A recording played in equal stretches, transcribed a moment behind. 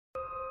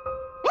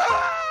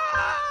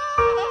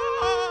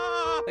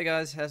Hey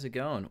guys, how's it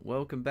going?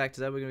 Welcome back.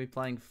 Today we're going to be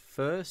playing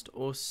First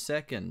or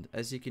Second.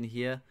 As you can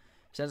hear,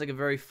 sounds like a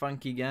very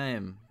funky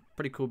game.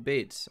 Pretty cool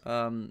beats.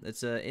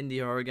 It's an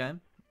indie horror game.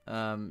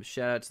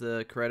 Shout out to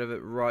the creator of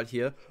it right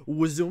here.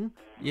 Wazum.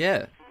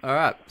 Yeah.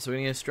 Alright, so we're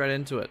going to get straight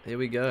into it. Here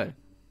we go.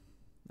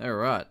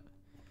 Alright.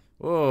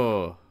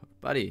 Whoa.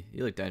 Buddy,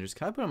 you look dangerous.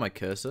 Can I put on my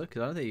cursor?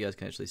 Because I don't think you guys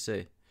can actually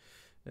see.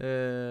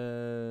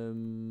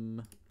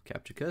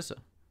 Capture cursor.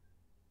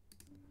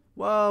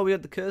 Whoa, we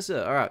got the cursor.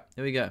 Alright,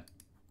 here we go.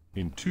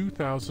 In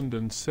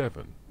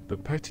 2007, the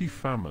Petty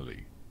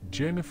family,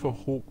 Jennifer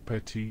Hawke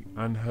Petty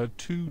and her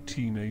two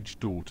teenage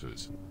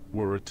daughters,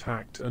 were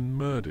attacked and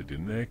murdered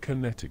in their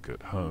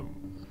Connecticut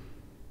home.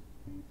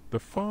 The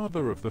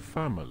father of the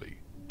family,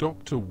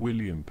 Dr.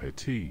 William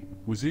Petty,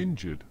 was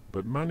injured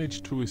but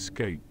managed to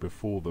escape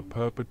before the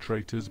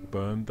perpetrators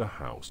burned the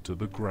house to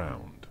the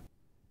ground.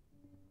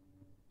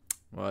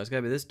 Well, it's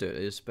gotta be this dude.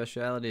 His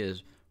speciality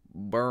is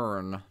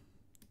burn.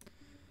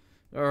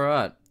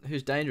 Alright,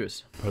 who's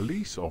dangerous?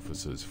 Police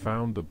officers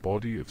found the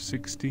body of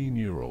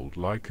 16-year-old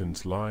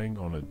Likens lying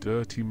on a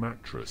dirty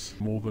mattress,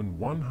 more than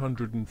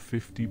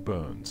 150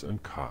 burns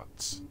and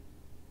cuts.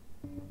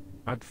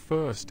 At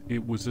first,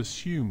 it was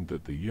assumed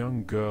that the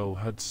young girl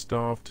had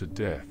starved to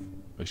death,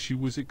 as she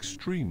was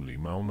extremely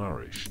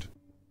malnourished.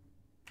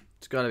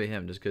 It's gotta be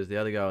him, just because the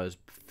other guy was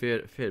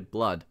fed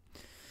blood.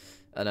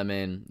 And I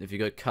mean, if you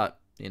got cut,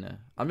 you know,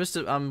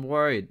 I'm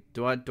worried.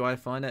 Do I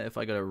find out if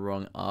I got it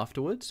wrong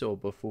afterwards or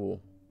before?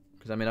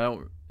 Because I mean, I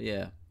don't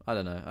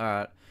know. All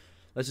right,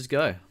 let's just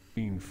go.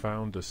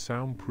 Found a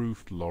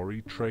soundproofed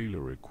lorry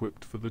trailer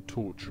equipped for the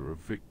torture of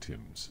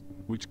victims,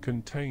 which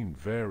contained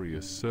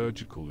various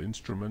surgical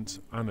instruments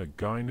and a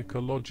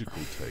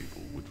gynecological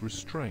table with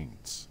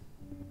restraints.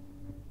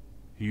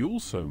 He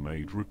also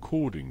made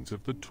recordings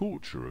of the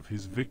torture of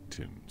his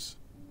victims.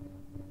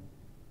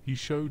 He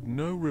showed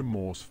no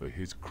remorse for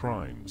his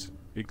crimes,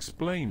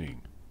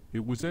 explaining,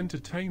 "It was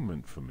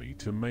entertainment for me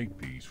to make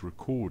these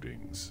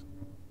recordings."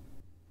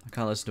 I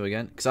can't listen to it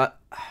again because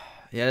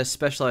he had a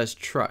specialized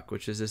truck,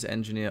 which is this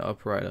engineer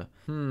operator.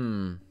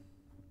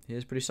 He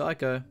is pretty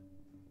psycho.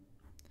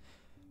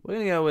 We're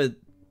gonna go with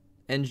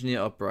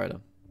engineer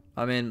operator.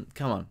 I mean,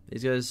 come on,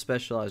 he's got a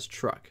specialized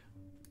truck.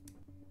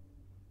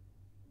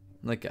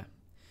 Okay,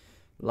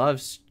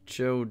 loves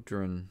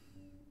children.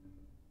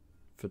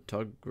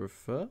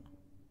 Photographer.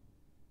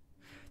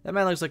 That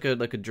man looks like a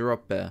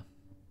drop bear.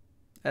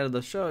 Out of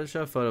the show a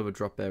photo of a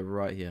drop bear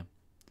right here.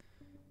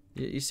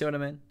 You see what I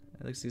mean?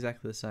 It looks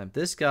exactly the same.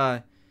 This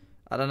guy,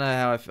 I don't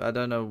know I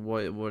don't know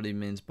what he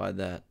means by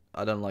that.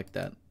 I don't like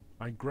that.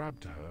 I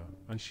grabbed her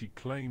and she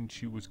claimed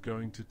she was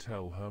going to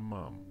tell her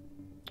mum.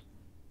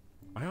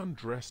 I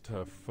undressed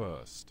her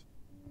first,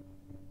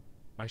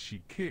 as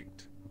she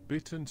kicked,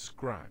 bit and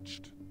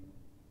scratched.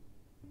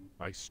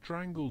 I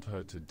strangled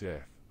her to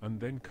death and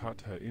then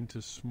cut her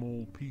into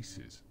small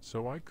pieces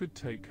so I could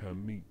take her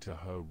meat to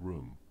her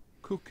room,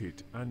 cook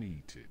it and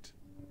eat it.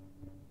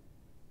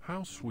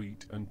 How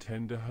sweet and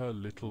tender her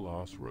little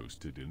ass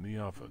roasted in the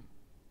oven.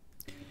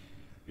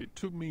 It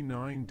took me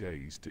 9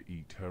 days to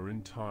eat her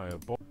entire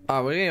body.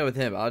 Alright, we're gonna go with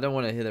him. I don't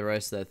want to hear the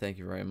rest of that. Thank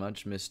you very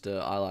much,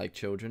 Mr. I like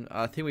children.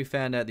 I think we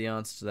found out the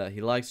answer to that. He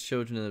likes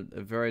children in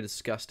a very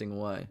disgusting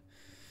way.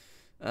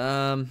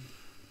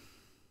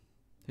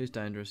 Who's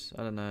dangerous?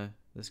 I don't know.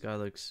 This guy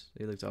looks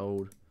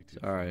old.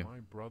 Sorry.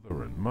 My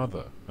brother and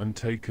mother, and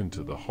taken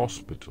to the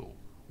hospital,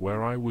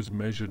 where I was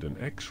measured and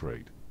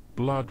x-rayed.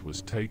 Blood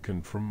was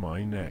taken from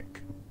my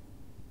neck.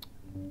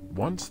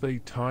 Once they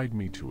tied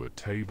me to a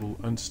table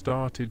and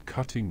started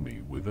cutting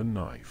me with a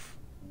knife.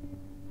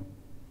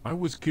 I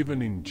was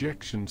given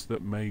injections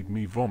that made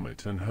me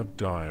vomit and have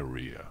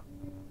diarrhea.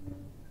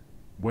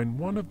 When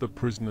one of the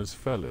prisoners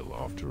fell ill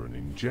after an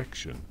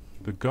injection,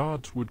 the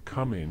guards would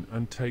come in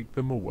and take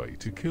them away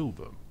to kill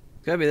them.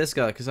 It's gotta be this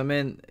guy, because I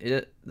mean,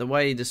 the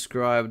way he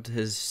described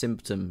his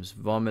symptoms,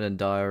 vomit and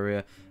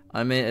diarrhea,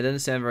 I mean, it didn't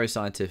sound very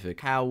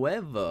scientific.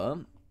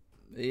 However,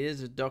 he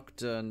is a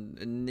doctor and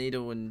a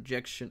needle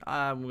injection.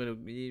 We're gonna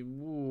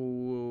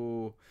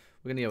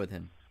go with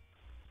him.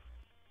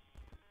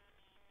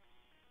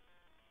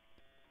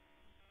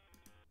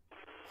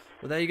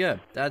 Well, there you go.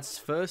 That's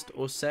First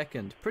or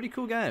Second. Pretty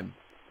cool game.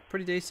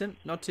 Pretty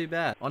decent. Not too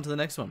bad. On to the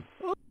next one.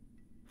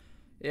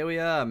 Here we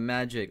are.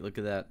 Magic. Look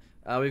at that.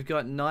 We've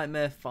got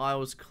Nightmare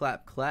Files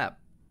Clap Clap.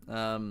 I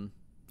don't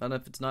know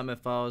if it's Nightmare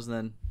Files and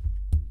then...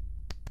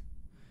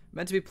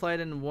 Meant to be played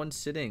in one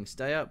sitting.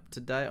 Stay up to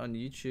date on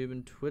YouTube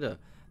and Twitter.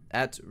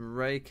 At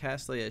Ray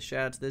Castler. Yeah,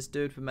 shout out to this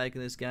dude for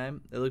making this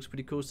game. It looks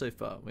pretty cool so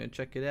far. We're going to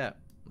check it out.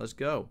 Let's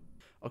go.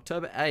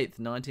 October 8th,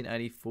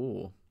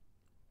 1984.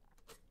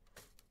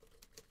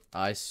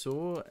 I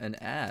saw an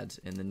ad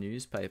in the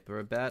newspaper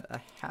about a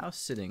house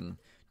sitting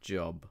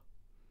job.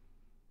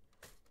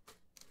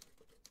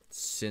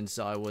 Since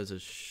I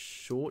was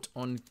short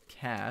on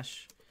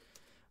cash,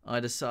 I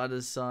decided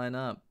to sign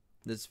up.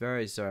 That's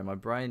very sorry. My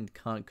brain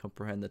can't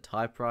comprehend the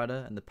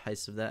typewriter and the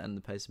pace of that and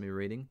the pace of me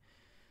reading.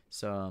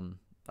 So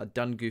I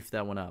done goofed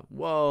that one up.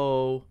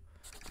 Whoa.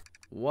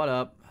 What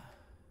up?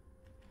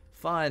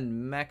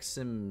 Find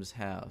Maxim's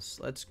house.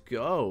 Let's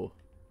go.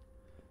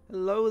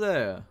 Hello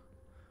there.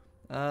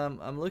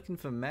 I'm looking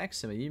for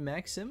Maxim. Are you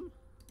Maxim?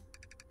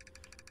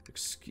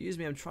 Excuse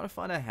me, I'm trying to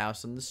find a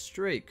house on the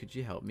street. Could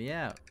you help me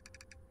out?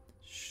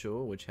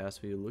 Sure, which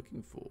house were you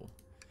looking for?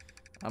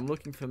 I'm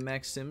looking for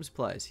Maxim's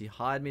place. He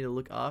hired me to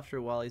look after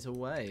it while he's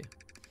away.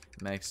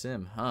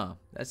 Maxim, huh?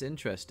 That's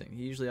interesting.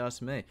 He usually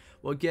asks me.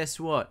 Well, guess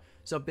what?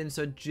 Stop being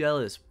so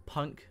jealous,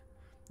 punk.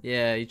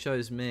 Yeah, he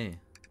chose me.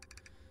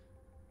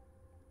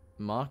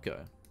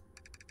 Marco.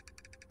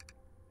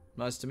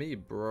 Nice to meet you,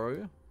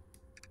 bro.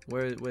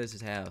 Where's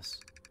his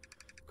house?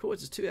 Cool,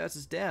 it's just 2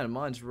 houses down, and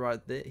mine's right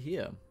there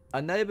here.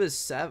 Our neighbor's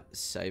Savvy?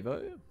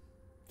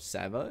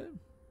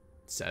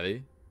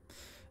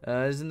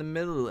 Is in the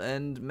middle,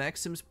 and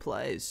Maxim's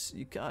place.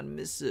 You can't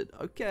miss it.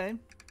 Okay.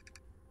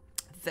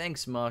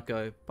 Thanks,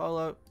 Marco.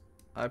 Polo,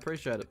 I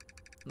appreciate it.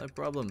 No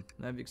problem.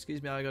 Now, if you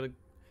excuse me, I gotta...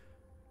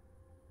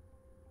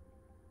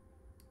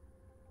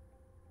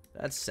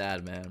 That's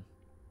sad, man.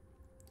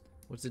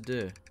 What's it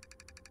do?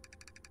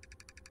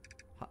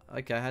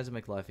 Okay, how does it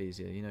make life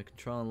easier? You know,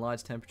 controlling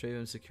lights, temperature,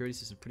 and security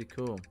system. Pretty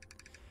cool.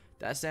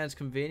 That sounds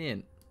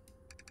convenient.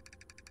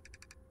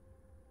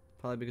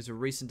 Probably because of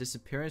recent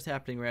disappearance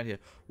happening around here.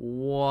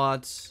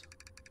 What?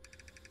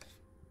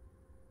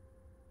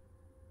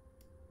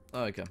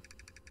 Okay.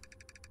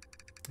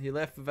 He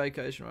left for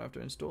vacation right after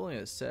installing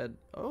it. Said,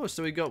 oh,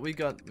 so we got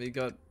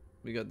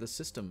the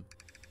system.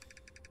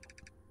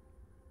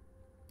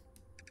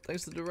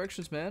 Thanks for the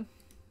directions, man.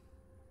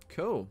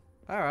 Cool.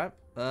 All right.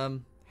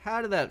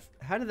 How did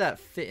that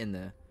fit in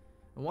there?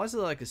 And why is it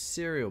like a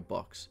cereal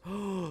box?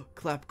 Oh,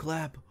 clap,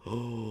 clap.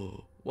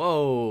 Oh,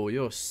 whoa,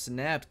 you're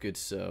snapped, good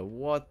sir.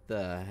 What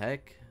the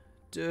heck,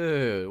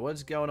 dude?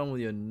 What's going on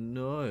with your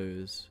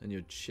nose and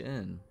your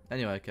chin?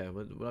 Anyway, okay,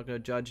 we're not gonna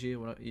judge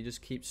you. You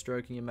just keep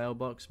stroking your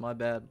mailbox. My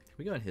bad. Can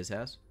we go in his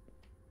house?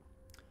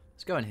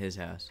 Let's go in his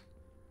house.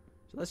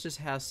 So let's just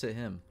house sit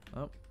him.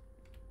 Oh,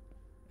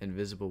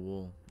 invisible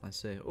wall. I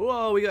see.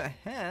 Whoa, we got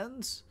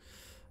hands.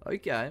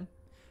 Okay.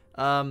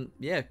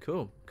 Yeah,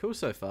 cool. Cool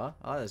so far.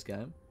 I like this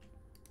game.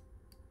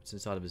 What's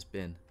inside of his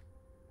bin?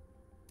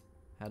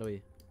 How do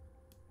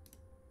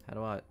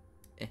I...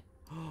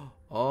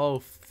 Oh,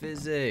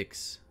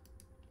 physics.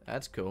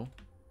 That's cool.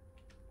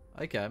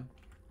 Okay.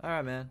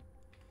 Alright, man.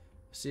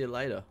 See you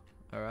later.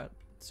 Alright.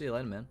 See you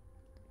later, man.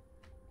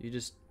 You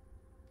just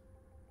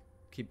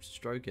keep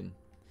stroking.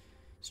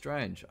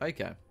 Strange.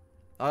 Okay.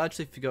 I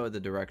actually forgot the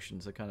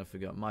directions. I kind of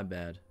forgot. My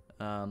bad.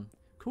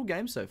 Cool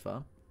game so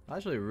far. I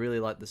actually really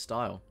like the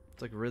style.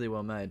 It's like really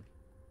well made.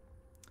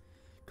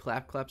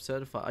 Clap clap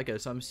certified. Okay,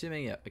 so I'm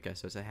assuming, yeah. Okay,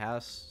 so it's a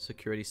house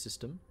security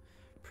system.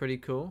 Pretty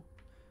cool.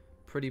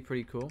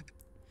 Pretty cool.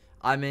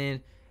 I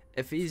mean,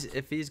 if he's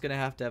gonna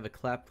have to have a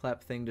clap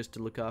clap thing just to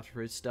look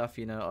after his stuff,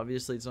 you know,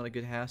 obviously it's not a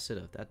good house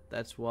sitter.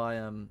 That's why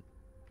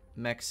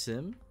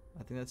Maxim,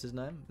 I think that's his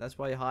name. That's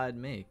why he hired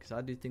me, because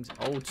I do things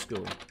old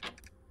school.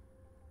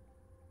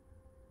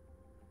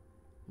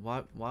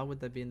 Why would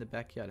they be in the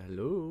backyard?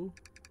 Hello?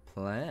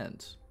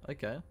 Plant.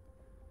 Okay.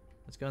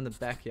 Let's go in the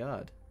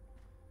backyard.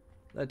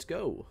 Let's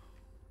go.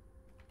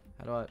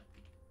 How do I...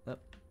 Oh.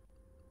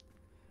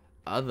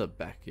 Other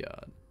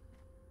backyard.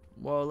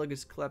 Whoa, look,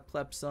 it's clap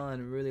clap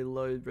sign. Really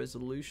low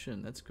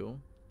resolution. That's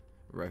cool.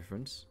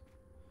 Reference.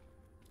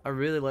 I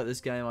really like this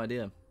game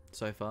idea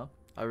so far.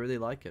 I really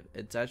like it.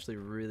 It's actually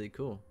really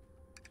cool.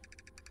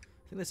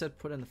 I think they said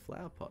put in the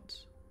flower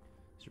pots.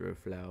 Is there a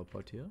flower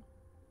pot here?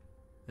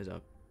 There's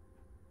a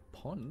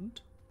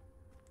pond.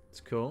 It's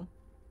cool.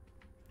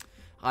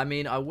 I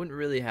mean, I wouldn't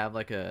really have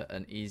like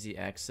an easy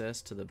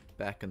access to the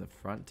back and the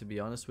front, to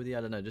be honest with you.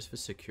 I don't know, just for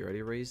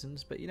security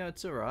reasons. But, you know,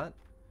 it's alright.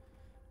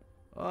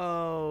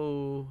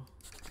 Oh.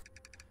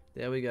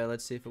 There we go.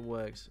 Let's see if it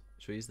works.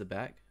 Should we use the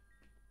back?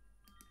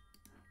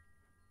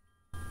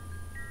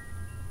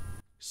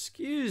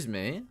 Excuse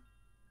me.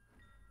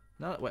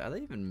 No, wait, are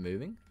they even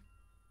moving?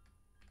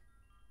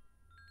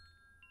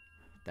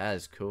 That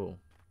is cool.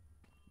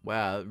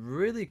 Wow,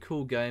 really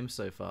cool game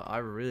so far. I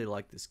really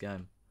like this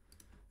game.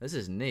 This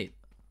is neat.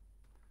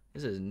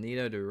 This is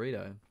Neato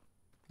Dorito.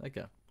 Okay,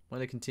 I'm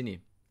gonna continue.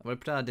 I'm gonna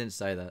pretend I didn't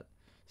say that.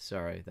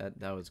 Sorry,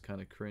 that was kind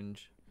of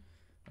cringe.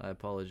 I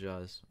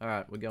apologize.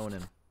 Alright, we're going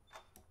in.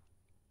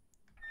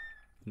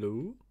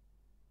 Hello?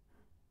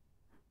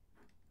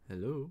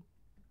 Hello?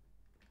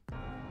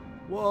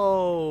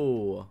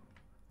 Whoa!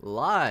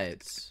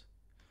 Lights!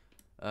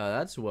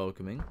 That's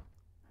welcoming.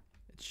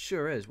 It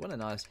sure is. What a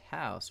nice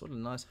house. What a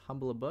nice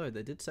humble abode.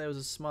 They did say it was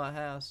a smart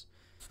house.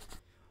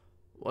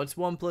 What's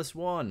 1 +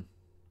 1?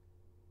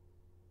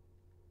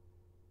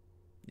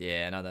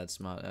 Yeah, not that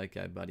smart.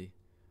 Okay, buddy.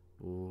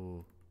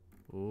 Ooh.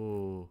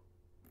 Ooh.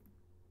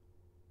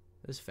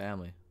 This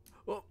family.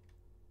 Oh!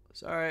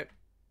 Sorry.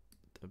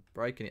 I'm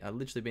breaking it. I've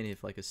literally been here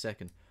for like a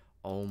second.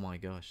 Oh my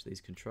gosh, these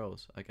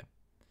controls. Okay.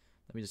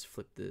 Let me just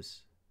flip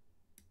this.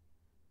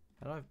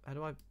 How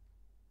do I...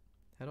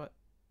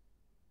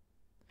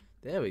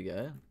 There we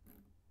go.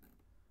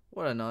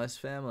 What a nice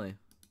family.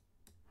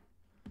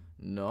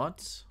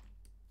 Not.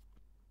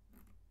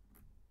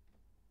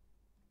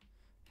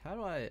 How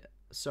do I...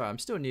 Sorry, I'm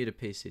still new to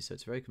PC, so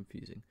it's very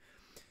confusing.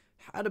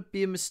 How to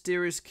be a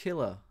mysterious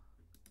killer.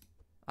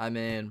 I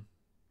mean,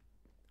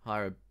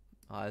 hire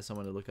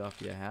someone to look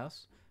after your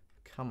house.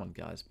 Come on,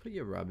 guys. Put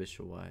your rubbish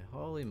away.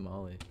 Holy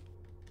moly.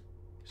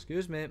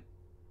 Excuse me.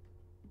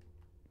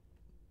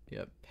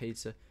 Yep,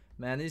 pizza.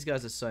 Man, these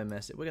guys are so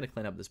messy. We're going to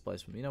clean up this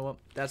place for me. You know what?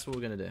 That's what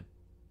we're going to do.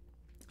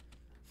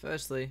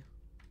 Firstly, I'm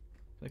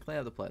going to clean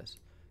up the place.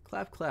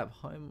 Clap, clap.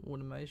 Home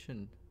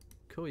automation.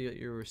 Cool, you got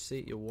your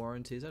receipt, your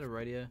warranty. Is that a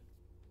radio?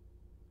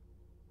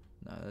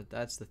 No,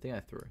 that's the thing I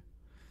threw.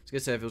 I was going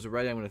to say, if it was a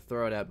radio, I'm going to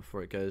throw it out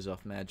before it goes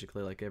off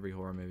magically, like every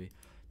horror movie.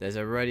 There's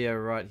a radio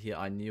right here.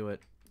 I knew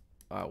it.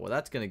 Alright, well,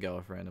 that's going to go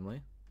off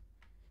randomly.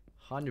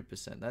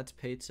 100%. That's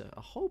pizza.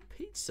 A whole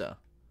pizza.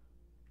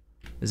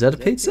 Is that a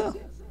pizza?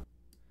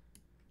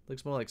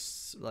 Looks more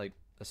like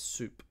a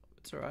soup.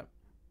 It's alright.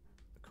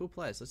 Cool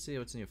place. Let's see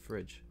what's in your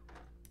fridge.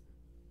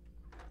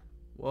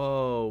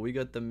 Whoa, we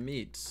got the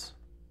meats.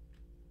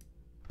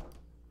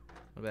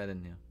 What about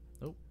in here?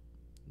 Nope.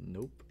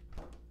 Nope.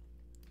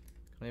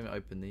 Can't even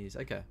open these.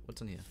 Okay,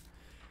 what's in here?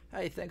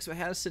 Hey, thanks for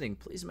house sitting.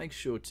 Please make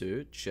sure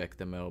to check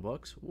the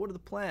mailbox. What are the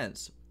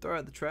plans? Throw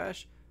out the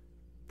trash.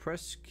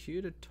 Press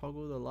Q to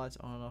toggle the lights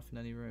on and off in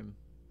any room.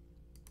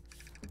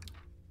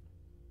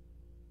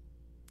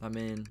 I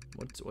mean,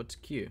 what's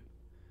Q?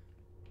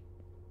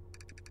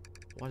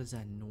 What is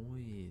that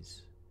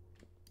noise?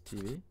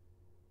 TV?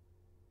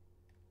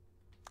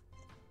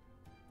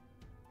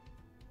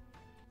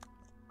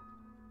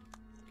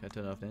 Can I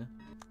turn it off now?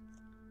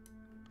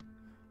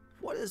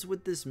 What is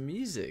with this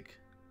music?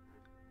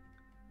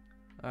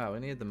 Oh, we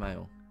need the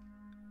mail.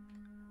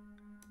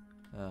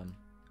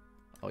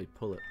 Oh, you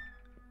pull it.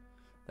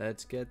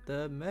 Let's get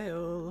the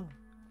mail.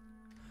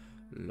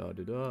 La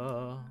da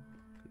da,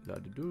 la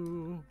da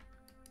do.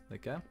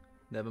 Okay,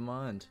 never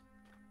mind.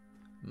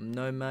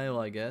 No mail,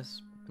 I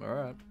guess.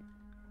 Alright.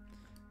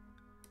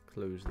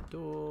 Close the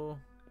door.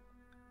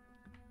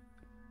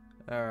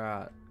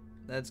 Alright,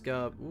 let's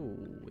go up. Ooh,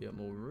 we got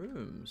more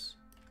rooms.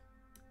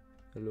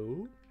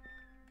 Hello?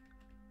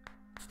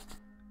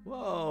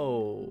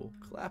 Whoa,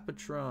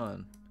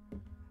 Clapatron.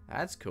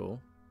 That's cool.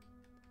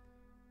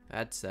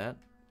 That's that.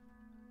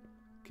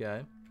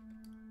 Okay.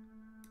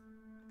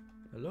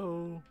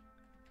 Hello?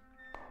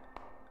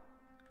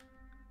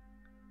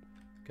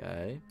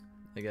 Okay.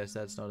 I guess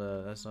that's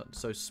not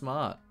so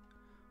smart.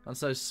 Not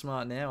so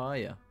smart now, are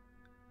you?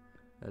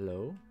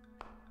 Hello?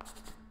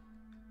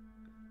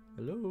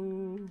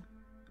 Hello?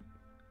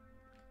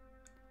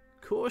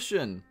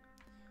 Caution!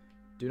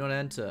 Do not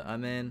enter.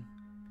 I'm in.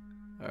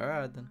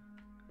 Alright then.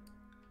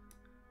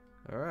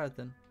 Alright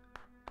then.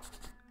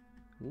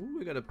 Ooh,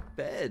 we got a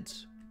bed.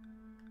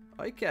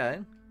 Okay.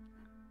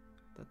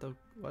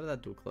 Why did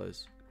that door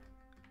close?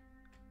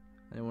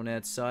 Anyone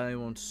outside?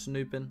 Anyone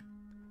snooping?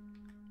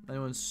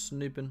 Anyone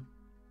snooping?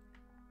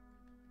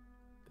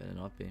 Better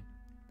not be.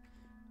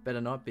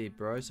 Better not be,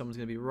 bro. Someone's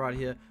gonna be right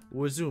here.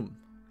 Wazoom.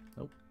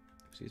 Nope.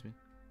 Excuse me.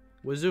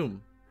 Wazoom.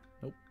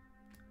 Nope.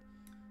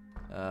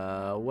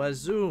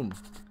 Wazoom.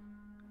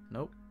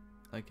 Nope.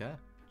 Okay.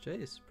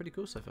 Jeez. Pretty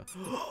cool so far.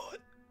 Oh,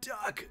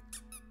 duck.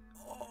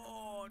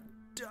 Oh,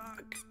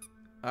 duck.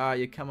 Alright,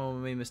 you come on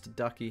with me, Mr.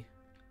 Ducky.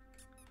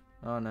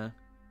 Oh, no.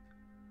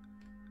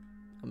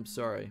 I'm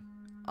sorry.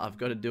 I've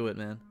got to do it,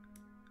 man.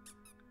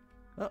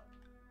 Oh.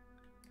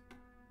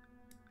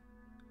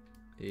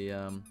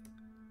 The,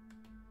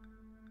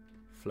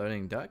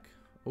 floating duck.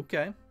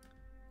 Okay.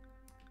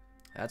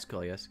 That's cool,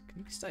 I guess.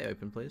 Can you stay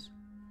open, please?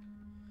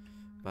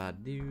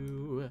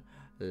 Ba-doo,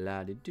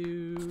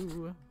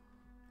 la-di-doo.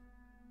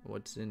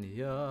 What's in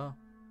here? Oh.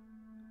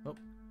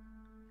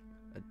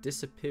 A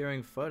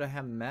disappearing photo.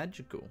 How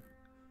magical.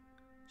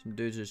 Some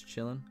dudes just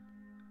chilling.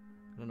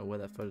 I don't know where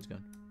that photo's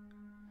going.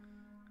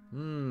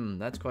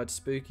 That's quite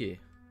spooky.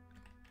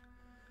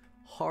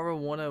 Horror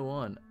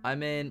 101. I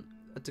mean,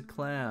 it's a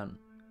clown.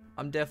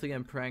 I'm definitely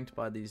getting pranked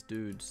by these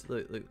dudes.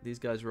 Look, these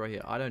guys right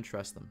here. I don't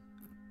trust them.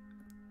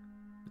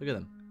 Look at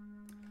them.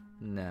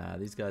 Nah,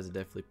 these guys are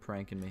definitely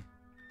pranking me.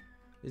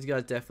 These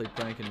guys definitely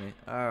pranking me.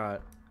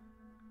 Alright.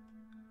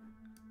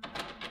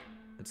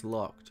 It's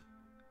locked.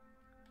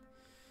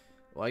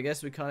 Well, I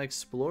guess we can't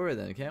explore it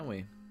then, can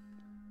we?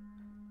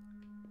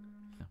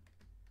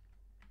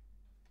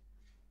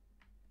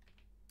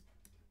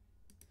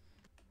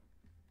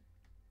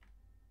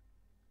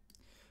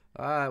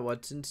 Alright,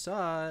 what's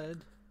inside?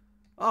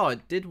 Oh,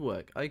 it did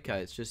work.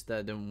 Okay, it's just that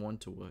it didn't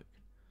want to work.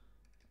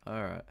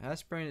 Alright,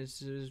 aspirin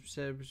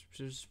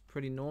is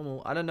pretty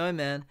normal. I don't know,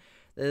 man.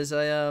 There's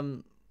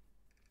a,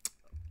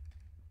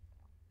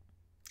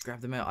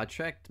 grab the mail. I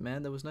checked,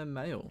 man. There was no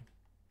mail.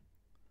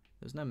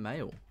 There's no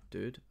mail,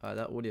 dude.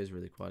 That audio is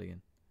really quiet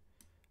again.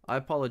 I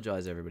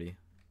apologize, everybody.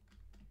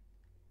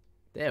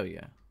 There we go. You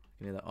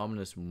can hear that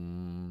ominous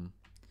I'm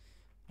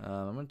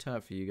going to turn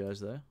it for you guys,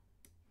 though.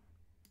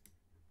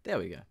 There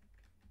we go.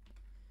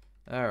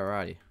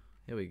 Alrighty.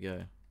 Here we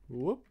go.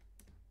 Whoop.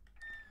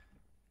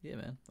 Yeah,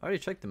 man. I already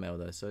checked the mail,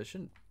 though, so it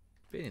shouldn't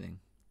be anything.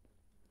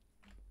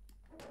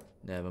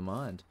 Never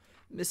mind.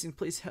 Missing,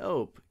 please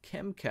help.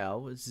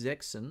 Chemcal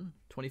Zexon,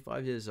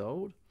 25 years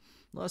old.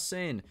 Last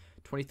seen,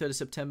 23rd of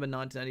September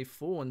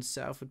 1984 in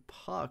Salford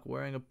Park,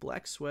 wearing a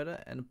black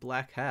sweater and a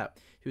black hat.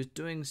 He was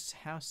doing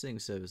housing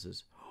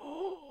services.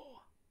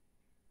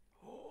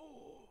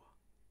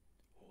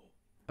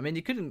 I mean,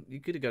 you could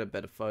have got a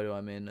better photo.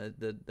 I mean,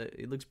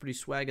 it looks pretty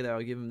swagger there.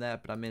 I'll give him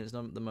that. But I mean, it's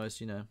not the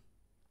most, you know.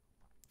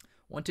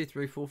 1, 2,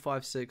 3, 4,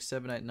 5, 6,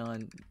 7, 8,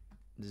 9,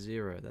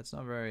 0. That's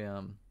not very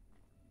Sounds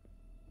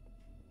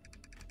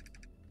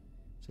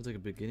like a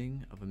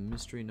beginning of a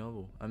mystery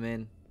novel. I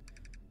mean,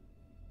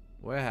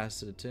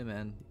 warehouse did it too,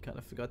 man. You kind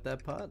of forgot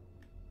that part.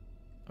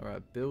 All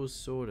right, bills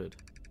sorted.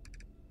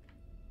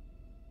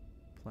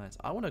 Plans.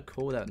 I want to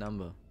call that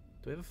number.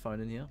 Do we have a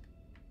phone in here?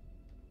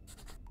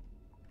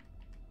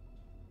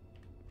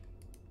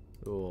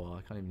 Oh,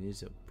 I can't even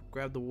use it.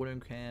 Grab the watering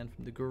can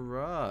from the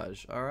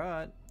garage.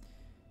 Alright.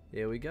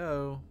 Here we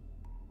go.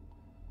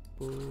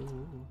 Ooh.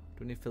 Do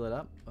we need to fill it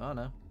up? Oh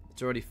no.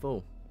 It's already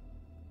full.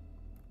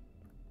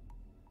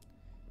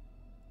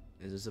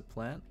 Is this a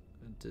plant?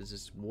 Is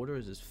this water or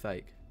is this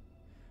fake?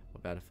 We're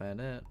about to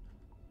find out.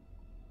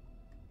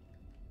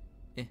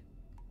 Eh.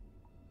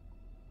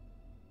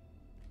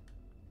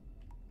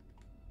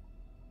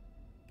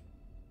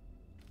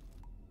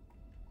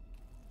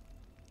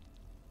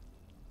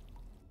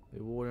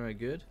 The water are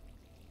good.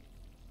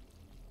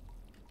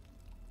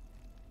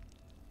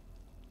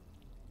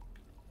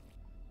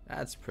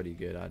 That's pretty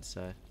good, I'd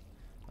say.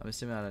 I'm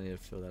assuming I don't need to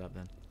fill that up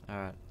then.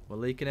 Alright, we're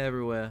leaking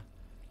everywhere.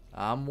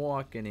 I'm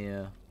walking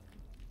here.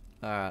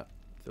 Alright,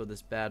 fill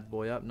this bad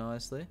boy up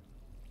nicely.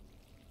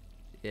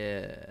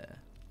 Yeah.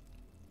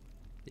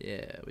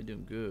 Yeah, we're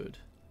doing good.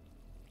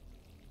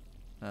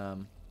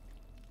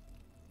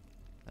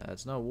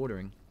 It's not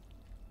watering.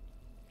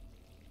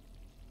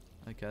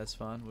 Okay, that's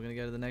fine. We're gonna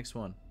go to the next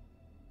one.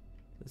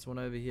 This one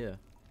over here.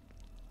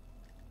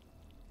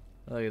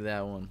 Look at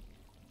that one.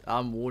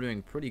 I'm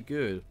watering pretty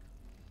good.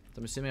 So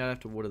I'm assuming I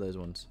have to water those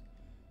ones.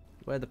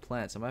 Where are the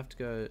plants? I might have to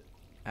go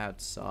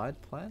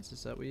outside plants?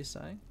 Is that what you're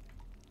saying?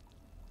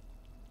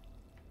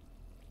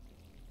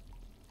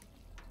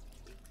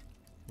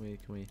 Where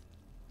can we...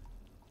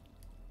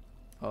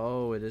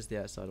 Oh, it is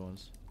the outside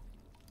ones.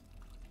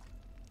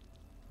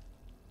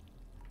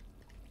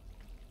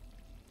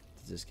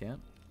 Does this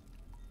count?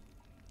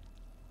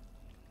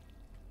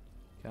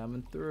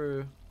 Coming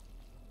through.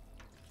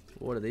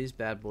 What are these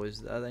bad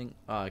boys? I think...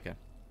 Oh, okay.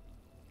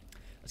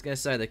 I was going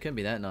to say, they couldn't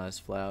be that nice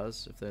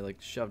flowers if they're like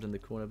shoved in the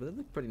corner, but they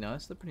look pretty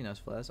nice. They're pretty nice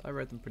flowers. I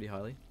rate them pretty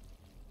highly.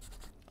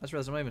 I just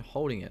realized I'm not even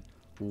holding it.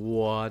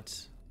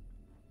 What?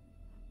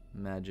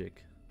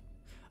 Magic.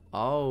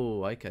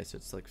 Oh, okay, so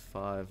it's like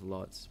 5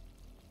 lots.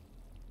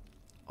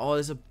 Oh,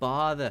 there's a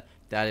bar there.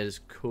 That is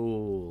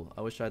cool.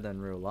 I wish I had that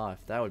in real life.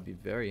 That would be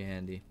very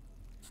handy.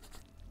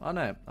 I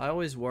know. I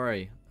always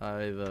worry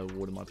I over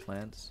water my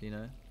plants, you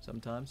know,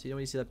 sometimes. You know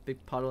when you see that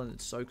big puddle and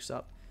it soaks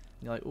up?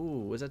 And you're like,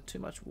 ooh, was that too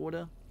much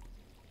water?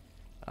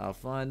 I'll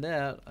find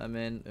out. I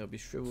mean, it'll be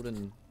shriveled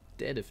and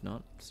dead if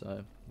not. So,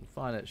 we'll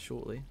find out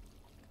shortly.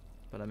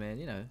 But I mean,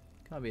 you know,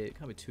 can't be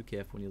too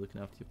careful when you're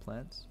looking after your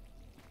plants.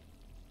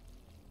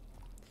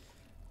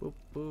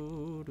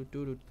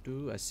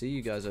 I see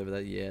you guys over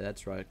there. Yeah,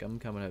 that's right. I'm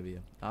coming over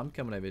here. I'm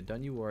coming over here.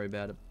 Don't you worry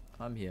about it.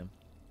 I'm here.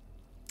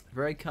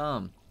 Very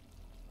calm.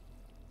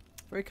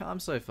 Very calm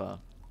so far.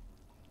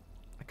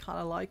 I kind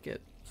of like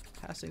it.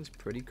 Passing's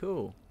pretty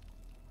cool.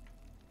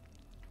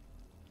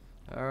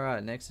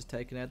 Alright, next is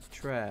taking out the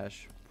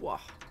trash. Whoa.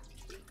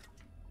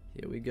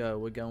 Here we go.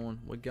 We're going.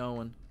 We're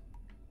going.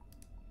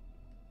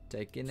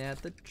 Taking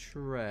out the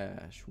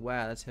trash.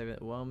 Wow, that's heavy.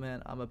 Well,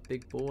 man, I'm a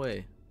big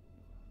boy.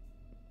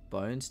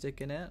 Bone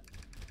sticking out.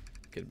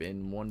 Could have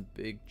been one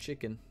big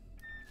chicken.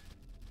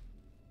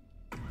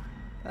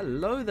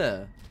 Hello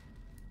there.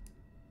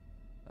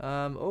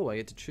 Oh, I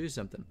get to choose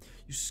something.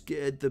 You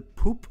scared the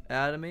poop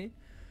out of me?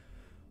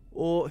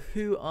 Or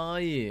who are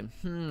you?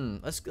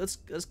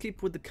 Let's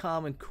keep with the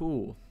calm and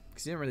cool,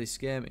 because you don't really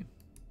scare me.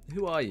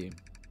 Who are you?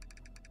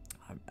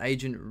 I'm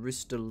Agent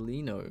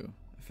Ristolino,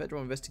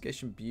 Federal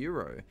Investigation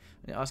Bureau.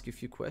 I ask you a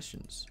few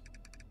questions.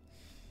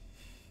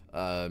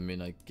 I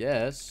mean, I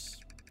guess.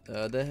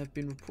 There have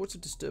been reports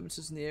of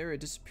disturbances in the area,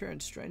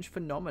 disappearance, strange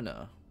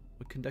phenomena.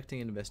 We're conducting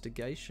an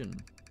investigation.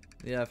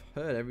 Yeah, I've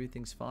heard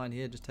everything's fine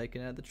here, just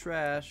taking out the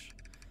trash.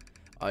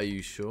 Are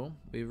you sure?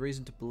 We have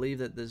reason to believe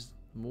that there's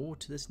more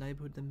to this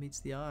neighborhood than meets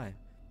the eye.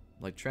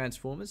 Like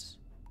Transformers?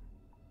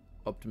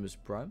 Optimus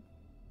Prime?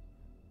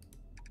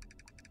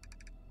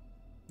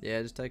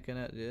 Yeah, just taking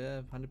out,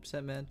 yeah,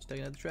 100% man, just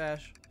taking out the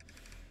trash.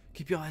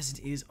 Keep your eyes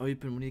and ears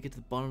open when you get to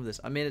the bottom of this.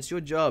 I mean, it's your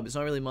job, it's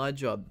not really my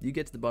job. You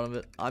get to the bottom of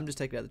it, I'm just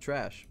taking out the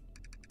trash.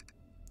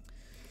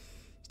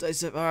 Stay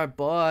safe, alright,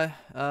 bye.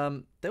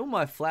 They were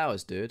my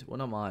flowers, dude. Well,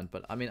 not mine,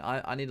 but I mean,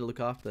 I need to look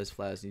after those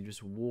flowers, and you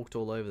just walked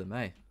all over them,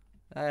 hey.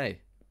 Hey.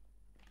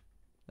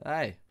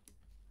 Hey.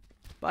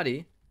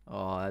 Buddy.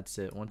 Oh, that's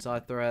it. Once I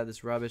throw out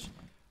this rubbish,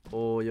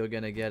 oh, you're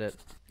gonna get it.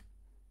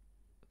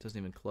 It doesn't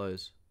even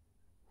close.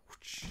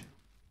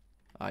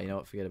 Ah, you know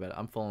what? Forget about it.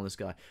 I'm following this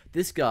guy.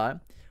 This guy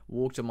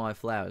walked on my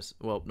flowers.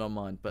 Well, not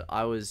mine, but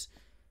I was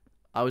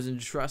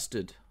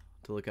entrusted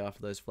to look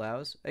after those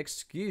flowers.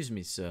 Excuse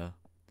me, sir.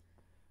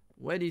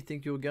 Where do you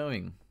think you're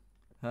going?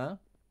 Huh?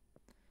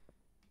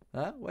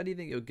 Huh? Where do you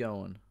think you're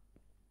going?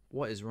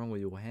 What is wrong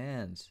with your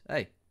hands?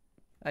 Hey.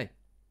 Hey.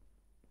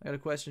 I got a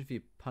question for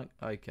you, punk.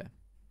 Okay.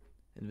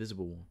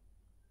 Invisible wall.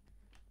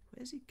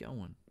 Where's he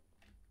going?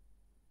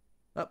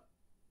 Up.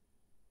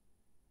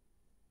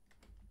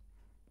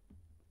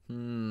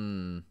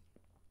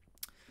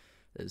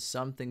 There's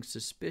something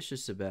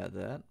suspicious about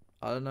that.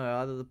 I don't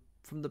know,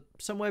 either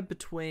somewhere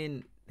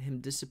between him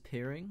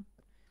disappearing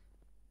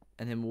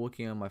and him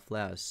walking on my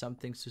flowers,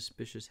 something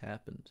suspicious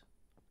happened.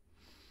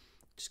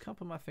 Just can't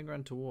put my finger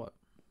onto what.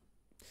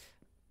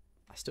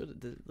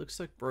 It looks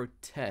so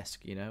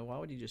grotesque, you know? Why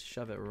would you just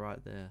shove it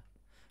right there?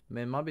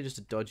 Man, it might be just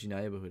a dodgy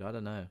neighborhood, I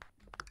don't know.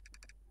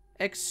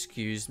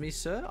 Excuse me,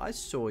 sir, I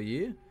saw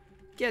you.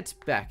 Get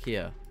back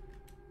here.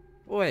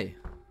 Oi.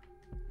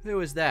 Who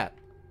is that?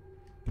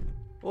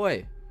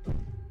 Oi.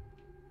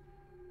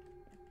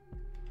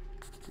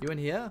 You in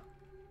here?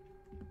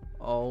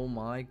 Oh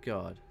my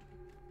god.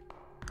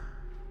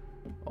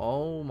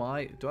 Oh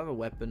my... Do I have a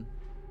weapon?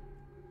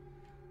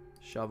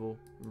 Shovel.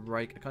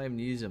 Rake. I can't even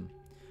use him.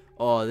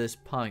 Oh, this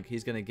punk.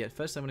 He's gonna get...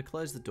 First, I'm gonna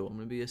close the door. I'm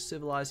gonna be a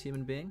civilized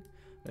human being.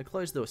 I'm gonna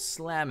close the door.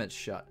 Slam it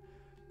shut.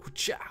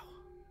 Chow.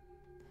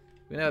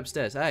 We're gonna go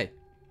upstairs. Hey,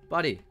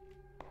 buddy.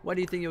 Where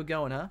do you think you're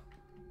going, huh?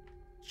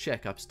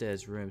 Check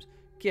upstairs rooms.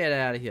 Get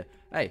out of here.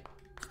 Hey.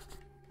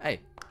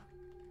 Hey.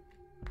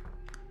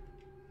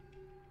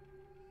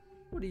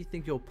 What do you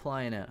think you're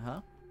playing at,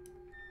 huh?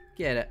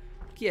 Get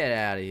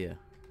out of here.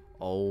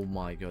 Oh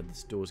my god,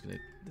 this door's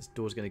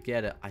gonna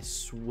get it, I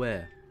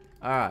swear.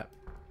 Alright.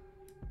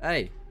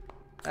 Hey.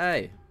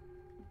 Hey.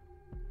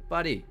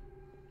 Buddy.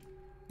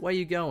 Where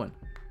you going?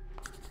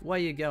 Where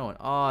you going?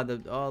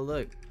 Oh,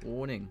 look.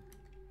 Warning.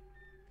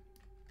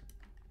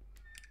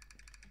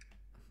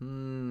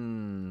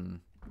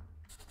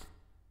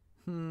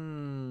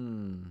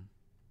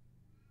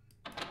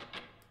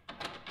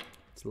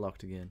 It's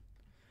locked again.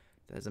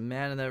 There's a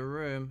man in that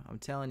room, I'm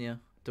telling you.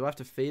 Do I have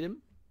to feed him?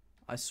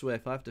 I swear,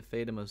 if I have to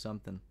feed him or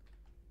something.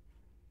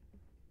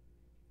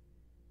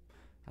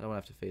 I don't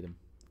want to have to feed him.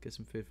 Get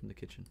some food from the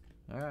kitchen.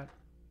 Alright.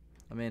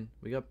 I mean,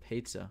 we got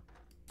pizza.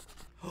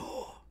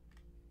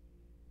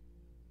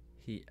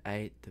 He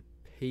ate the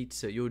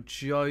pizza. You're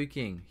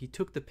joking. He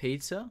took the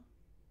pizza?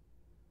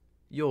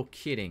 You're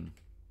kidding.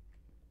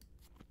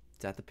 Is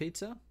that the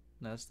pizza?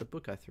 No, that's the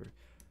book I threw.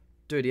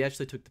 Dude, he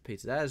actually took the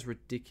pizza. That is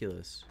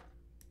ridiculous.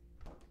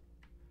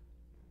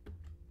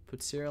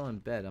 Put cereal in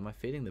bed. Am I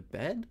feeding the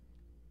bed?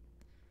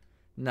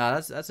 Nah,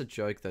 that's a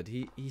joke though.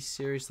 He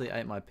seriously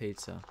ate my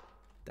pizza.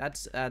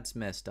 That's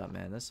messed up,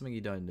 man. That's something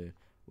you don't do.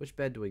 Which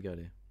bed do we go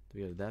to? Do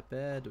we go to that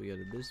bed? Do we go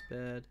to this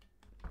bed?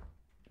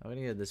 I'm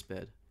gonna go to this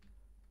bed.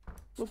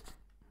 Whoop.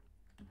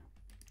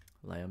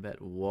 Lay on bed.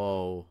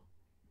 Whoa.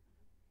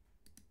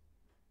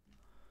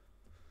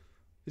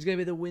 It's gonna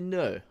be the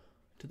window.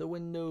 To the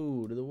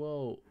window. To the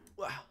wall.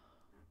 Wow.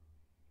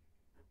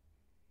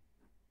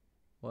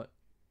 What?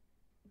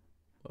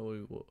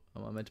 What?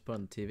 Am I meant to put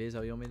on the TV? Is that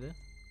what you want me to do?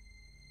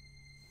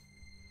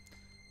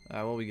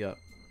 Alright, what we got?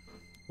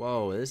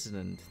 Whoa, this is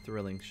a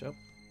thrilling show.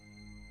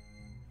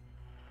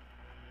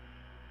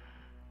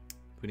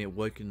 We're gonna get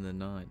woken in the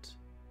night.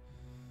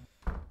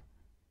 Can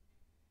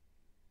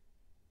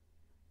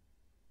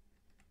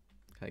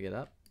I get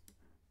up?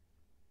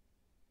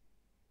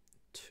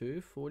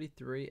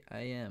 2:43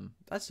 a.m.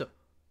 That's a...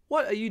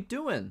 What are you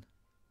doing?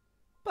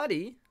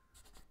 Buddy?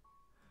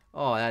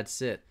 Oh,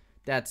 that's it.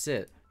 That's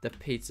it. The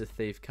pizza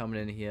thief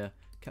coming in here.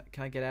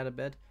 Can I get out of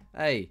bed?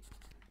 Hey.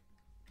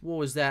 What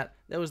was that?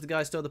 That was the guy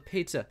who stole the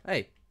pizza.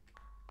 Hey.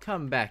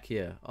 Come back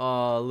here.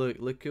 Oh,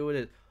 look who it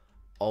is.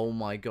 Oh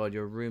my god,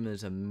 your room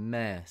is a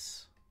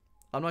mess.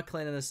 I'm not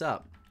cleaning this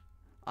up.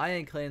 I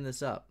ain't cleaning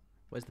this up.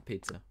 Where's the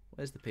pizza?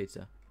 Where's the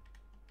pizza?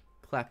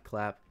 Clap,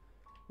 clap.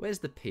 Where's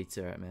the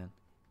pizza at, man?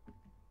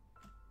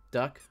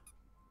 Duck?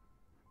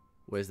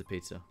 Where's the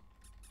pizza?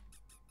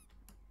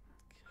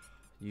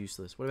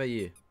 Useless. What about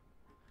you?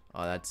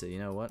 Oh, that's it. You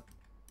know what?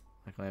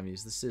 I can't even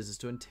use the scissors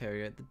to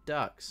interrogate the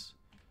ducks.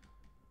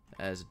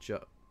 As a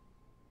job.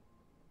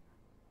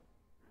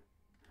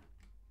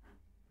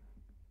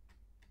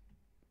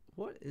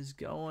 What is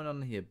going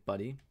on here,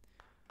 buddy?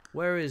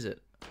 Where is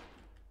it?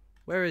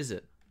 Where is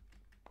it?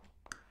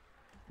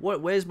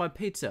 What? Where's my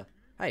pizza?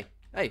 Hey,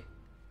 hey.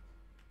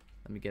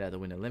 Let me get out the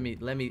window. Let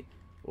me.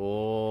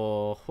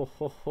 Oh, ho,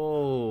 ho,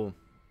 ho.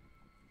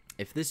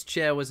 If this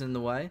chair was in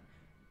the way,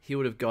 he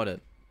would have got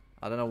it.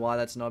 I don't know why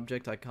that's an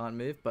object I can't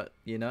move, but,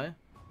 you know,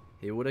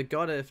 he would have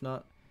got it if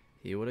not.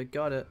 He would have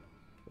got it.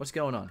 What's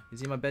going on? Is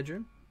he in my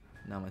bedroom?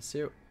 No, my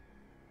cereal.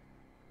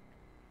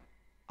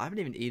 I haven't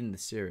even eaten the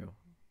cereal.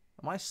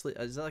 Am I sleep?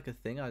 Is that like a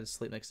thing? I just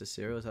sleep next to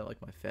cereal? Is that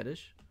like my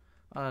fetish?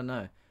 I don't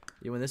know.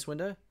 You in this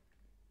window?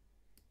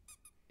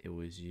 It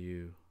was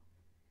you.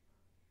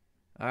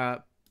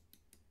 Alright.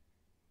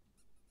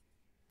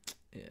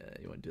 Yeah,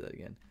 you won't do that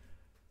again.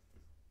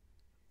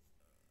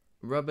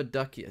 Rubber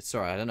ducky.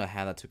 Sorry, I don't know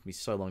how that took me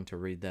so long to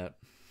read that.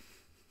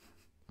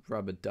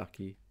 Rubber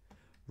ducky.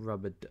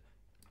 Rubber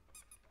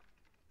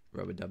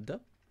dub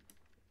dub.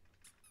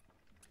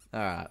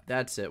 Alright,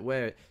 that's it.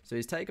 Where? So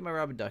he's taking my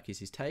rubber duckies.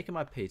 He's taking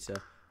my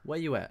pizza. Where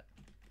you at?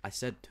 I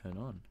said turn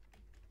on.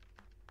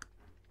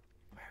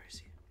 Where is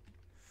he?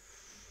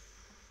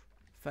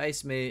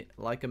 Face me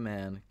like a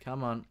man.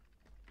 Come on.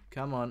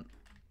 Come on.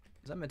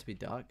 Is that meant to be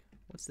dark?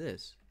 What's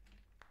this?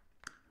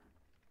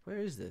 Where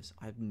is this?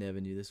 I never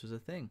knew this was a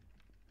thing.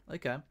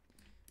 Okay.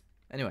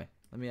 Anyway,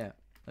 let me out.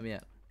 Let me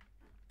out.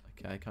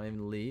 Okay, I can't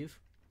even leave.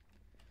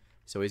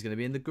 So he's going to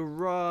be in the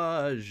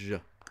garage.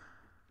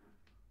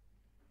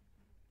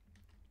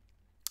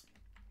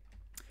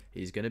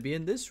 He's going to be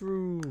in this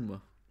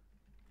room.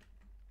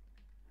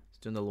 He's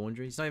doing the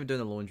laundry. He's not even doing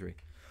the laundry.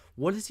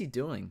 What is he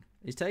doing?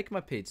 He's taking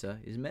my pizza.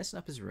 He's messing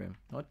up his room.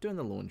 Not doing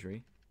the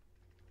laundry.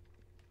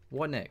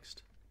 What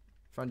next?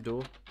 Front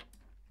door.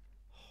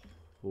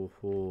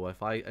 Oh,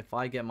 if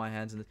I get my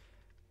hands in the...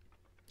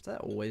 Is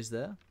that always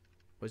there?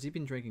 Or has he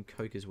been drinking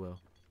Coke as well?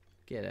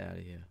 Get out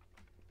of here.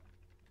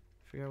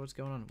 Figure out what's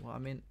going on. Well, I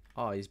mean...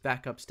 Oh, he's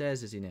back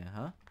upstairs, is he now,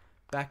 huh?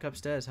 Back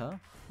upstairs, huh?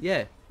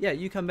 Yeah,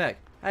 you come back.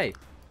 Hey,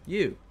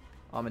 you.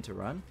 Oh, I'm meant to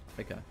run?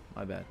 Okay,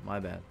 my bad, my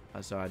bad.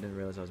 I'm sorry, I didn't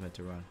realize I was meant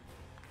to run.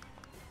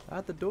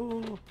 At the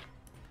door.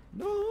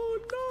 No.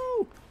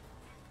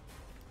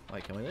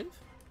 Wait, can we leave?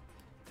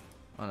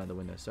 Oh no, the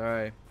window.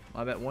 Sorry,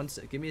 my bad.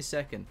 Give me a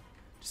second.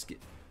 Just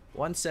get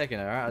 1 second,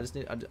 all right?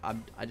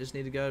 I just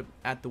need to go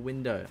at the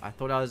window. I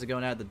thought I was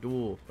going out the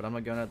door, but I'm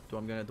not going out the door.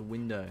 I'm going out the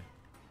window.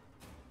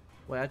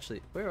 Wait,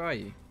 actually, where are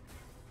you?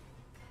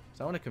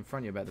 So I want to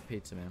confront you about the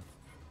pizza, man.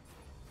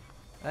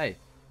 Hey.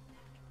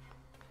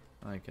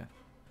 Okay.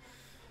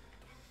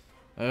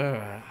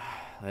 Alright.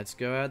 Let's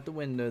go out the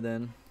window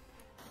then.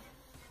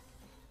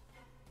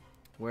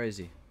 Where is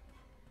he?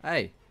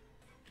 Hey.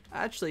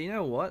 Actually, you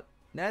know what?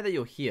 Now that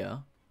you're here,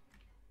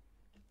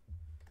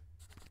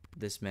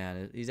 this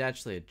man, he's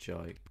actually a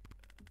joke.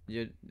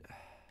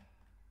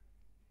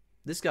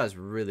 This guy's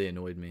really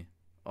annoyed me.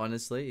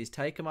 Honestly, he's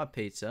taken my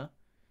pizza.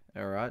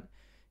 Alright.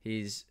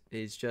 He's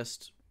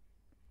just...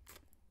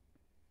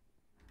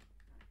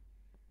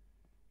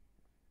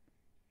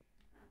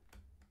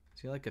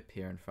 He's gonna like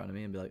appear in front of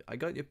me and be like, I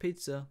got your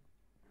pizza.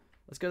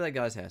 Let's go to that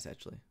guy's house,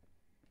 actually.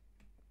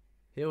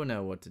 He'll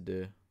know what to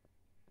do.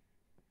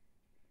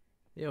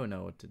 He'll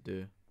know what to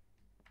do.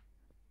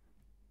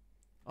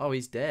 Oh,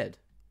 he's dead.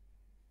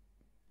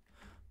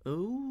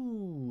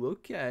 Ooh,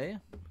 okay.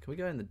 Can we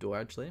go in the door,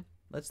 actually?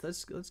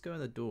 Let's go in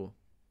the door.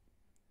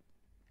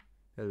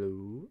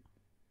 Hello?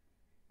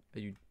 Are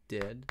you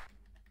dead?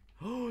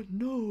 Oh,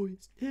 no,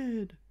 he's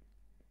dead.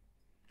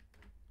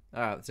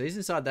 Alright, so he's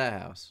inside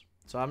that house.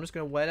 So I'm just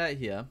going to wait out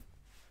here.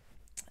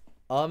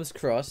 Arms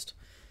crossed.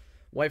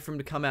 Wait for him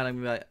to come out and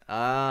be like,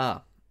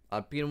 ah,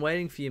 I've been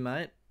waiting for you,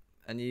 mate.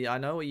 And I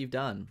know what you've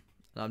done.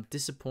 And I'm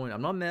disappointed.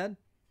 I'm not mad.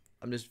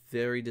 I'm just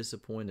very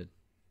disappointed.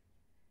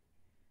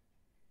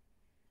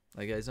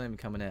 Okay, he's not even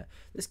coming out.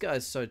 This guy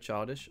is so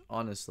childish.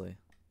 Honestly.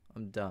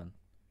 I'm done.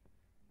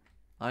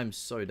 I'm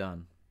so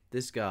done.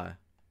 This guy.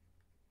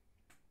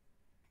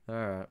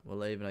 Alright, we're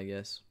leaving, I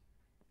guess.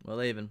 We're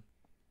leaving.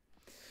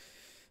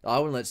 I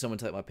wouldn't let someone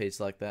take my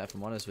pizza like that, if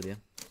I'm honest with you.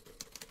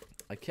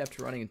 I kept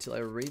running until I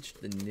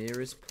reached the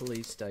nearest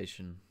police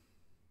station.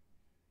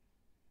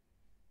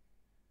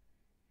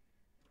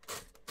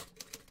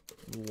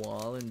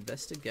 While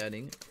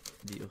investigating,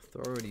 the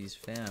authorities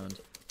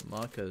found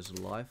Marco's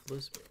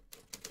lifeless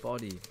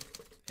body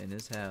in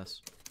his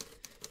house.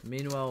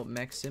 Meanwhile,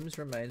 Maxim's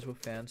remains were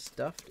found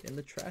stuffed in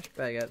the trash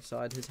bag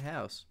outside his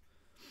house.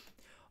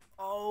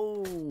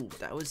 Oh,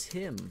 that was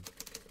him.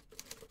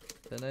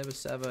 The neighbor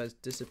Savo has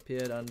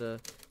disappeared under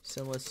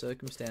similar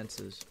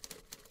circumstances.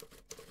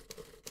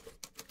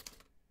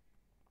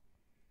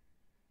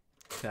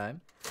 Okay.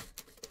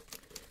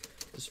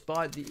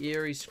 Despite the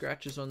eerie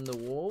scratches on the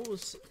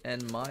walls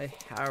and my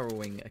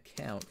harrowing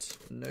account,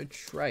 no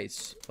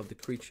trace of the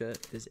creature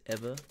is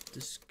ever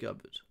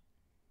discovered.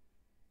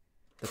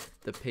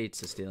 The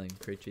pizza stealing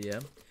creature,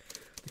 yeah.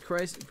 The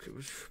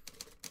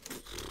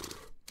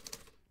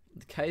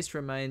case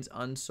remains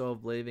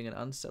unsolved, leaving an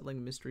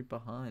unsettling mystery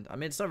behind. I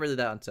mean, it's not really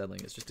that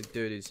unsettling. It's just a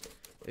dude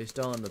who's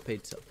stolen the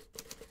pizza.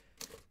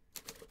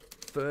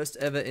 First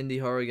ever indie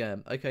horror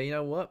game. Okay, you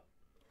know what?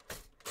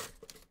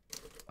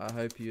 I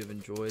hope you have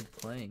enjoyed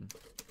playing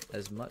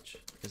as much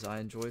as I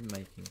enjoyed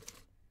making.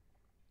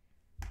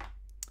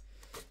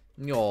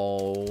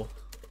 No.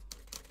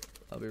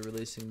 I'll be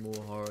releasing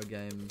more horror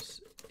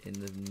games in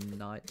the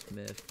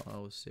Nightmare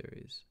Files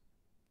series.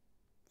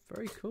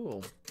 Very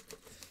cool.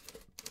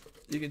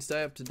 You can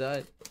stay up to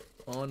date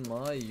on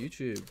my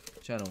YouTube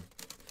channel.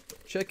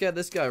 Check out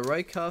this guy,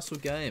 Ray Castle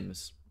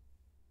Games.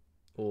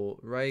 Or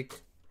Ray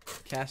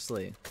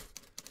Castley.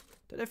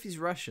 Don't know if he's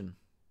Russian.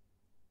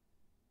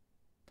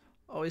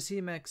 Oh, is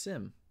he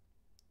Maxim?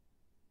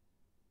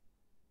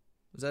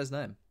 Was that his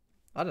name?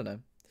 I don't know.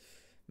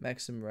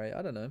 Maxim Ray.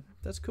 I don't know.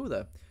 That's cool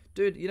though.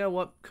 Dude, you know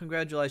what?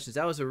 Congratulations.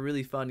 That was a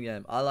really fun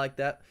game. I like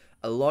that.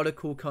 A lot of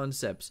cool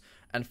concepts.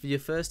 And for your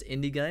first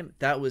indie game,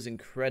 that was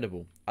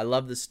incredible. I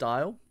love the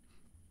style.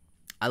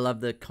 I love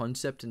the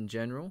concept in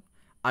general.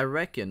 I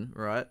reckon,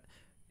 right,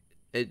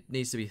 it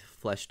needs to be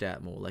fleshed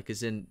out more. Like,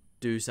 as in,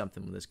 do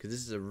something with this. Because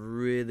this is a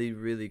really,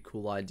 really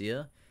cool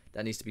idea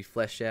that needs to be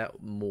fleshed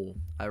out more.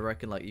 I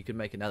reckon, like, you could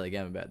make another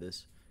game about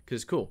this.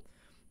 Because it's cool.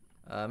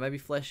 Maybe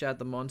flesh out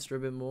the monster a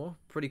bit more.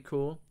 Pretty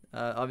cool.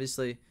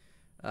 Obviously,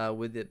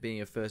 with it being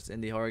your first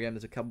indie horror game,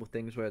 there's a couple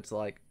things where it's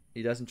like,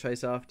 he doesn't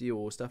chase after you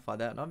or stuff like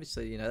that. And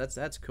obviously, you know,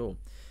 that's cool.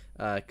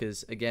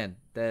 Because, again,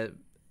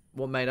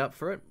 what made up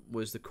for it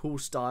was the cool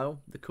style,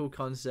 the cool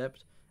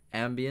concept,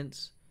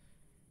 ambience,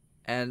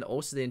 and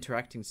also the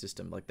interacting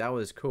system. Like, that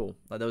was cool.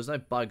 Like, there was no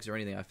bugs or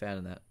anything I found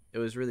in that. It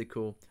was really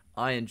cool.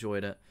 I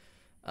enjoyed it.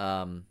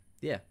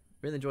 Yeah,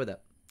 really enjoyed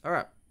that. All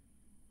right.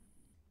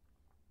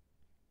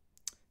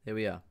 There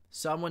we are.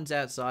 Someone's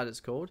Outside, it's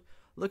called.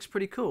 Looks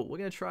pretty cool. We're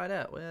going to try it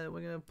out. We're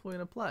gonna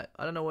play it.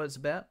 I don't know what it's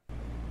about.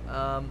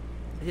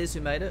 Here's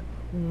who made it.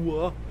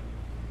 Whoa.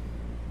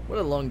 What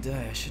a long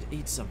day. I should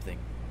eat something.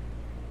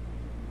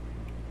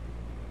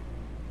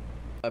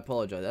 I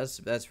apologize.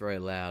 That's very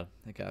loud.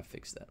 Okay, I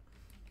fixed that.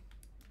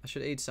 I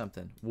should eat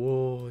something.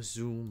 Whoa,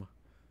 zoom.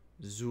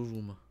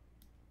 Zoom.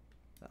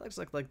 That looks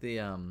like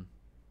the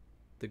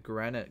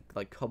granite,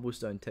 like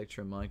cobblestone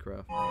texture in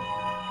Minecraft.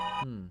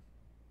 I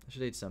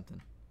should eat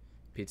something.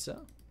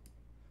 Pizza?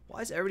 Why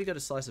has everybody got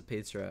a slice of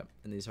pizza out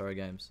in these horror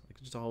games? Like,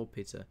 just a whole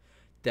pizza.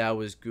 That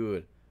was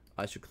good.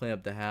 I should clean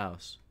up the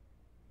house.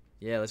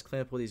 Yeah, let's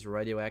clean up all these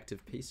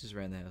radioactive pieces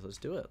around the house. Let's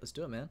do it. Let's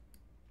do it, man.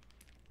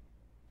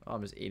 Oh,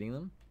 I'm just eating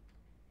them.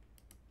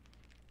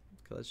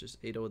 Okay, let's just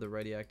eat all the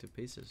radioactive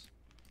pieces.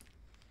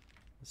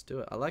 Let's do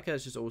it. I like how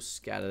it's just all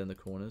scattered in the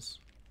corners.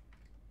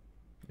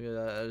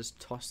 I just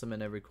toss them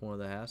in every corner of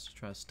the house, just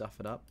trying to stuff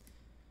it up.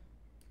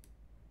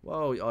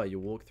 Whoa! Oh, you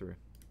walk through.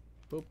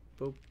 Boop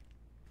boop.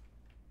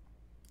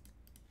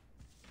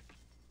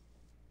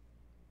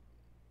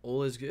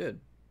 All is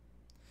good.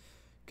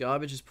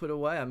 Garbage is put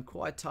away. I'm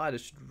quite tired. I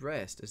should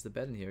rest. Is the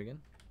bed in here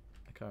again?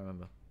 I can't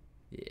remember.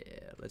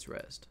 Yeah, let's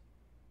rest.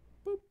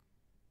 Boop.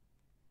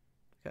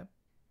 Okay.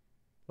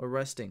 We're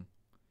resting.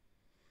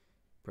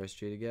 Press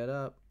G to get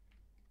up.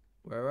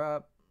 We're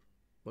up.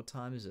 What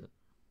time is it?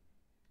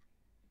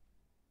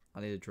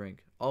 I need a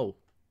drink. Oh.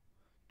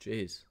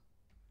 Jeez.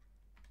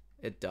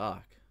 It's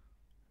dark.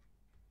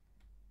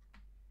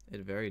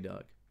 It's very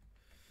dark.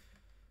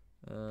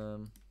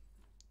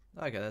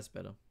 Okay, that's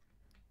better.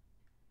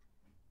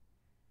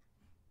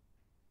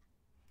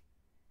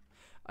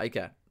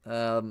 Okay.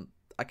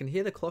 I can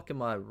hear the clock in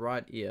my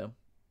right ear,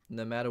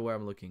 no matter where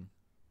I'm looking.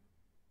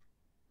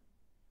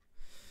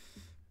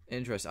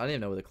 Interesting. I don't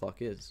even know where the clock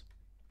is.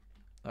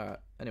 Alright,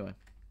 anyway.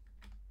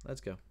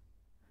 Let's go.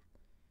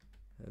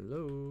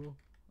 Hello.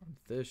 I'm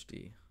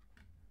thirsty.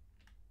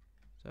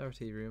 Is that our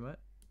TV remote?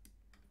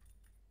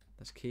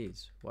 That's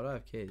keys. Why do I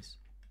have keys?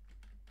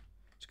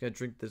 Just gonna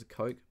drink this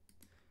Coke.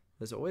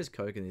 There's always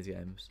Coke in these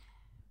games.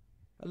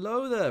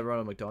 Hello there,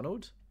 Ronald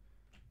McDonald.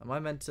 Am I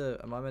meant to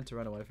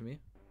run away from you?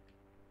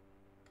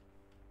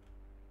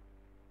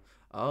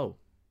 Oh.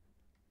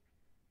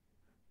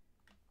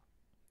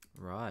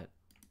 Right.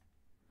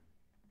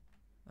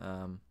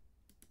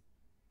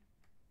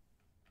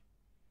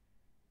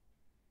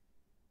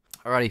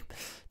 Alrighty.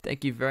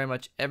 Thank you very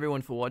much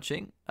everyone for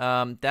watching.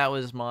 That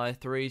was my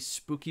 3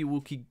 spooky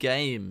wooky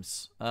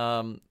games.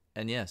 And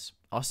yes,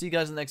 I'll see you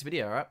guys in the next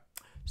video, alright?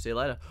 See you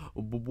later.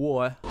 Oh,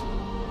 boy.